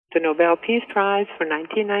The Nobel Peace Prize for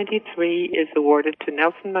 1993 is awarded to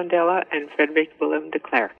Nelson Mandela and Frederick Willem de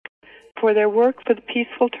Klerk for their work for the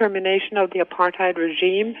peaceful termination of the apartheid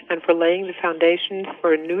regime and for laying the foundations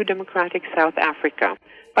for a new democratic South Africa.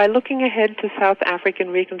 By looking ahead to South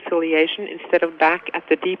African reconciliation instead of back at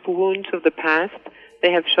the deep wounds of the past,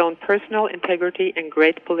 they have shown personal integrity and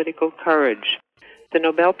great political courage. The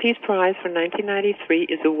Nobel Peace Prize for 1993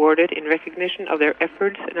 is awarded in recognition of their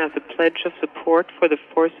efforts and as a pledge of support for the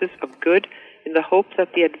forces of good in the hope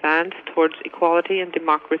that the advance towards equality and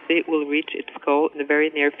democracy will reach its goal in the very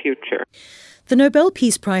near future. The Nobel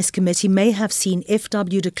Peace Prize Committee may have seen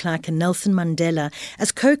F.W. de Klerk and Nelson Mandela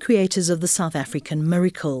as co-creators of the South African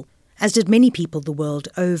miracle, as did many people the world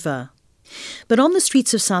over. But on the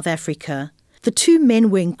streets of South Africa, the two men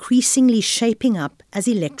were increasingly shaping up as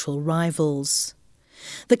electoral rivals.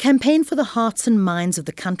 The campaign for the hearts and minds of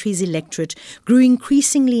the country's electorate grew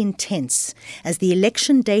increasingly intense as the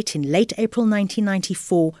election date in late April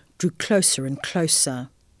 1994 drew closer and closer.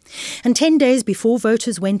 And 10 days before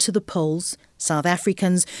voters went to the polls, South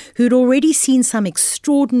Africans who'd already seen some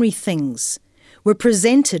extraordinary things were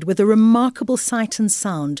presented with a remarkable sight and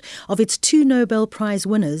sound of its two Nobel Prize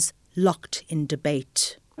winners locked in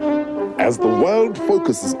debate. As the world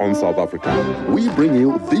focuses on South Africa, we bring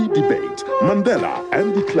you The Debate, Mandela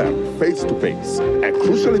and de Klerk face to face, a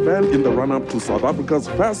crucial event in the run-up to South Africa's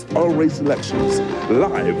first all-race elections,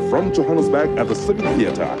 live from Johannesburg at the Civic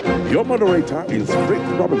Theatre. Your moderator is Rick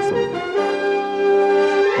Robinson.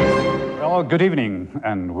 Well, good evening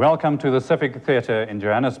and welcome to the Civic Theatre in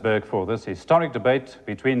Johannesburg for this historic debate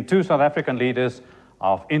between two South African leaders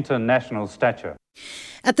of international stature.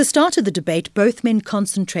 At the start of the debate, both men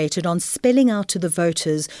concentrated on spelling out to the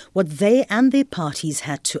voters what they and their parties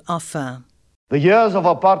had to offer. The years of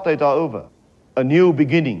apartheid are over. A new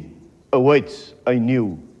beginning awaits a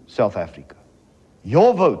new South Africa.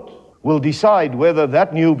 Your vote will decide whether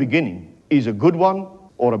that new beginning is a good one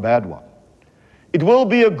or a bad one. It will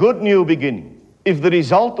be a good new beginning if the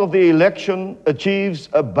result of the election achieves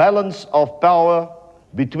a balance of power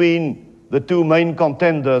between the two main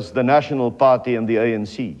contenders, the National Party and the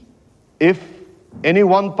ANC. If any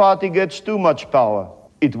one party gets too much power,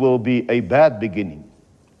 it will be a bad beginning.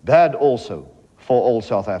 Bad also for all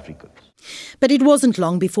South Africans. But it wasn't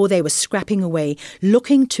long before they were scrapping away,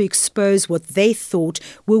 looking to expose what they thought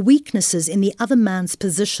were weaknesses in the other man's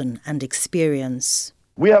position and experience.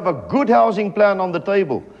 We have a good housing plan on the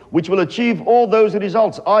table, which will achieve all those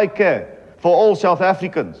results. I care for all South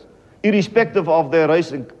Africans, irrespective of their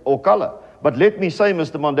race or colour. But let me say,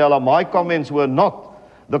 Mr. Mandela, my comments were not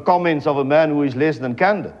the comments of a man who is less than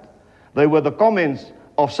candid. They were the comments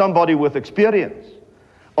of somebody with experience,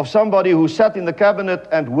 of somebody who sat in the cabinet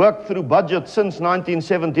and worked through budget since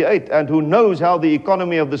 1978 and who knows how the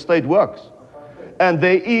economy of the state works. And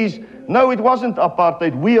there is, no, it wasn't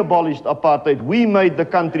apartheid. We abolished apartheid. We made the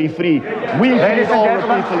country free. We freed all the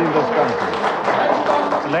people in this country.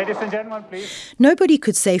 Ladies and gentlemen, please. Nobody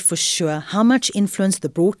could say for sure how much influence the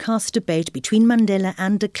broadcast debate between Mandela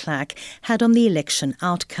and de Klerk had on the election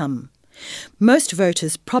outcome. Most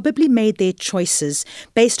voters probably made their choices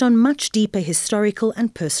based on much deeper historical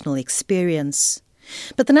and personal experience.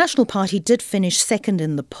 But the National Party did finish second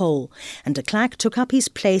in the poll, and de Klerk took up his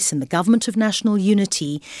place in the Government of National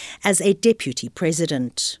Unity as a deputy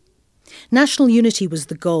president. National unity was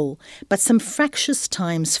the goal, but some fractious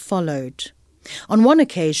times followed. On one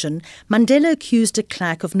occasion, Mandela accused de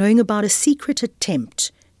Klerk of knowing about a secret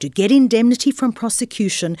attempt to get indemnity from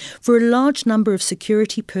prosecution for a large number of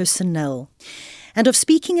security personnel, and of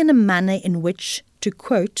speaking in a manner in which, to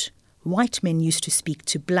quote, white men used to speak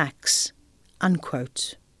to blacks,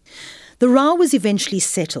 unquote. The row was eventually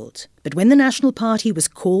settled, but when the National Party was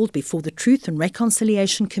called before the Truth and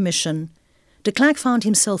Reconciliation Commission, de Klerk found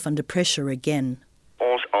himself under pressure again.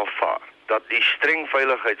 Ons aanvaar dat die streng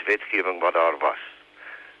veiligheidswetgewing wat daar was,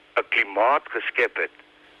 'n klimaat geskep het.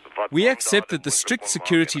 We accept that the strict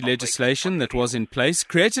security legislation that was in place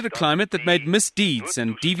created a climate that made misdeeds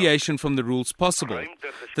and deviation from the rules possible,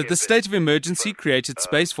 that the state of emergency created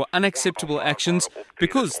space for unacceptable actions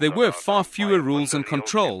because there were far fewer rules and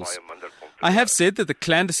controls. I have said that the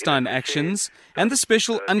clandestine actions and the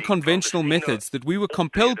special unconventional methods that we were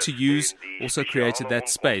compelled to use also created that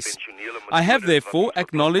space. I have therefore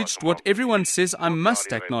acknowledged what everyone says I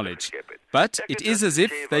must acknowledge, but it is as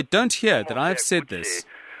if they don't hear that I have said this.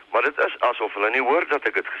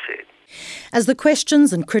 As the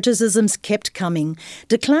questions and criticisms kept coming,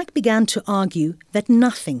 de Klerk began to argue that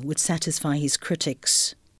nothing would satisfy his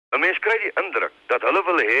critics. 'n Mens kry die indruk dat hulle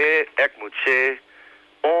wil hê ek moet sê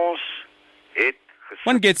ons het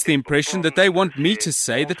One gets the impression that they want me to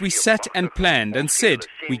say that we sat and planned and said,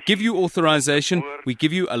 we give you authorization, we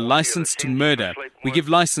give you a license to murder, we give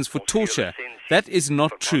license for torture. That is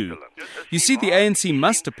not true. You see, the ANC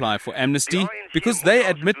must apply for amnesty because they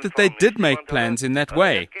admit that they did make plans in that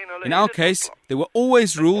way. In our case, there were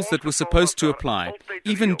always rules that were supposed to apply,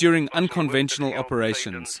 even during unconventional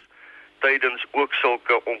operations.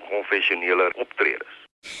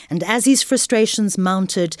 And as his frustrations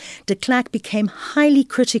mounted, de Klerk became highly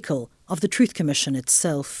critical of the Truth Commission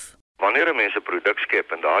itself.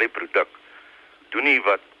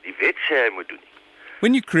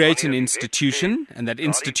 When you create an institution, and that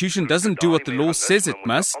institution doesn't do what the law says it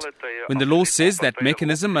must, when the law says that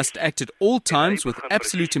mechanism must act at all times with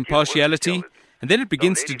absolute impartiality, and then it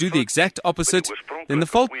begins to do the exact opposite, then the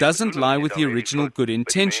fault doesn't lie with the original good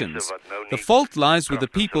intentions. The fault lies with the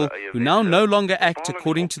people who now no longer act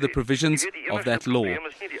according to the provisions of that law.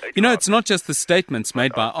 You know, it's not just the statements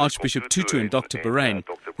made by Archbishop Tutu and Dr. Bahrain.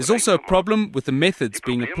 There's also a problem with the methods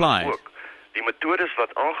being applied.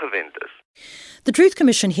 The Truth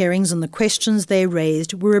Commission hearings and the questions they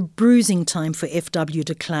raised were a bruising time for F.W.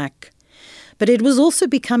 de Klerk. But it was also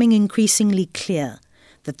becoming increasingly clear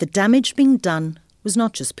that the damage being done was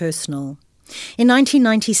not just personal. In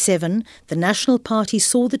 1997, the National Party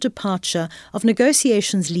saw the departure of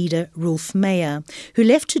negotiations leader Rolf Meyer, who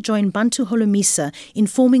left to join Bantu Holomisa in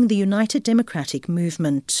forming the United Democratic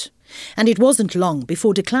Movement. And it wasn't long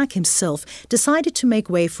before de Klerk himself decided to make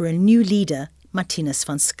way for a new leader, Martinus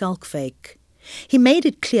van Schalkwyk. He made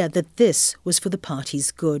it clear that this was for the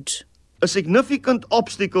party's good. A significant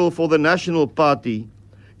obstacle for the National Party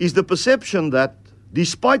is the perception that,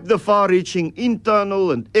 despite the far-reaching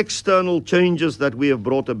internal and external changes that we have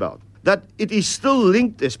brought about, that it is still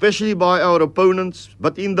linked, especially by our opponents,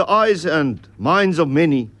 but in the eyes and minds of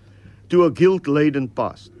many, to a guilt-laden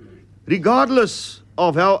past. Regardless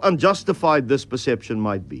of how unjustified this perception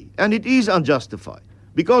might be, and it is unjustified,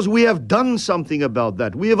 because we have done something about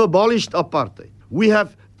that. We have abolished apartheid. We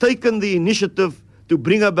have taken the initiative to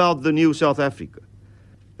bring about the new South Africa.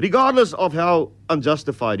 Regardless of how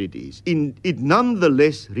unjustified it is, it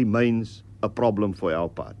nonetheless remains a problem for our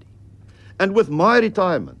party. And with my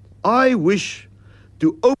retirement, I wish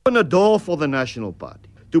to open a door for the National Party,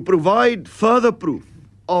 to provide further proof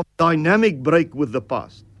of dynamic break with the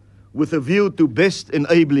past, with a view to best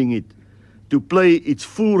enabling it to play its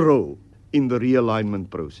full role in the realignment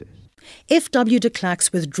process. F.W. de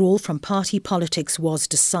Klerk's withdrawal from party politics was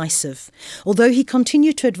decisive, although he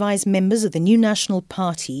continued to advise members of the new National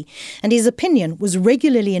Party, and his opinion was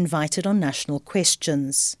regularly invited on national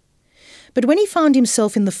questions. But when he found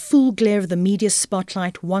himself in the full glare of the media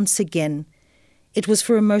spotlight once again, it was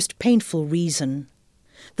for a most painful reason: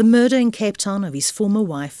 the murder in Cape Town of his former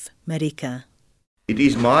wife, Marika. It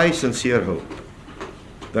is my sincere hope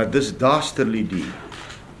that this dastardly deed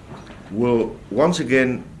will once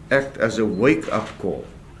again act as a wake-up call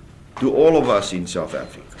to all of us in South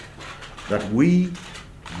Africa, that we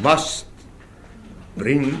must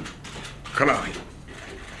bring crime.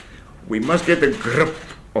 We must get a grip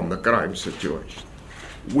on the crime situation.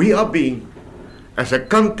 We are being, as a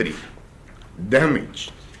country,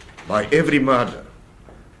 damaged by every murder.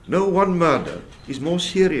 No one murder is more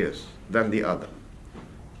serious than the other.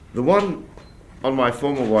 The one on my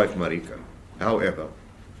former wife, Marika, however,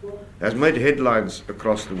 has made headlines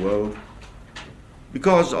across the world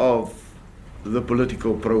because of the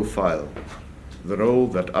political profile, the role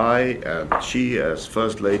that I and she as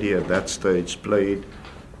First Lady at that stage played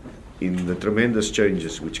in the tremendous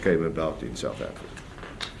changes which came about in South Africa.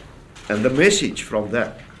 And the message from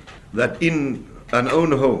that in an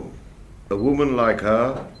own home, a woman like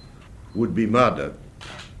her would be murdered,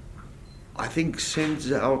 I think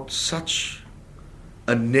sends out such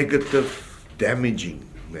a negative, damaging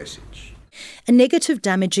message. A negative,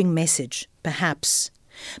 damaging message, perhaps.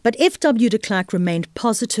 But F.W. de Klerk remained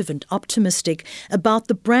positive and optimistic about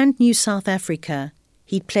the brand new South Africa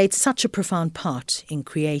he'd played such a profound part in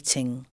creating.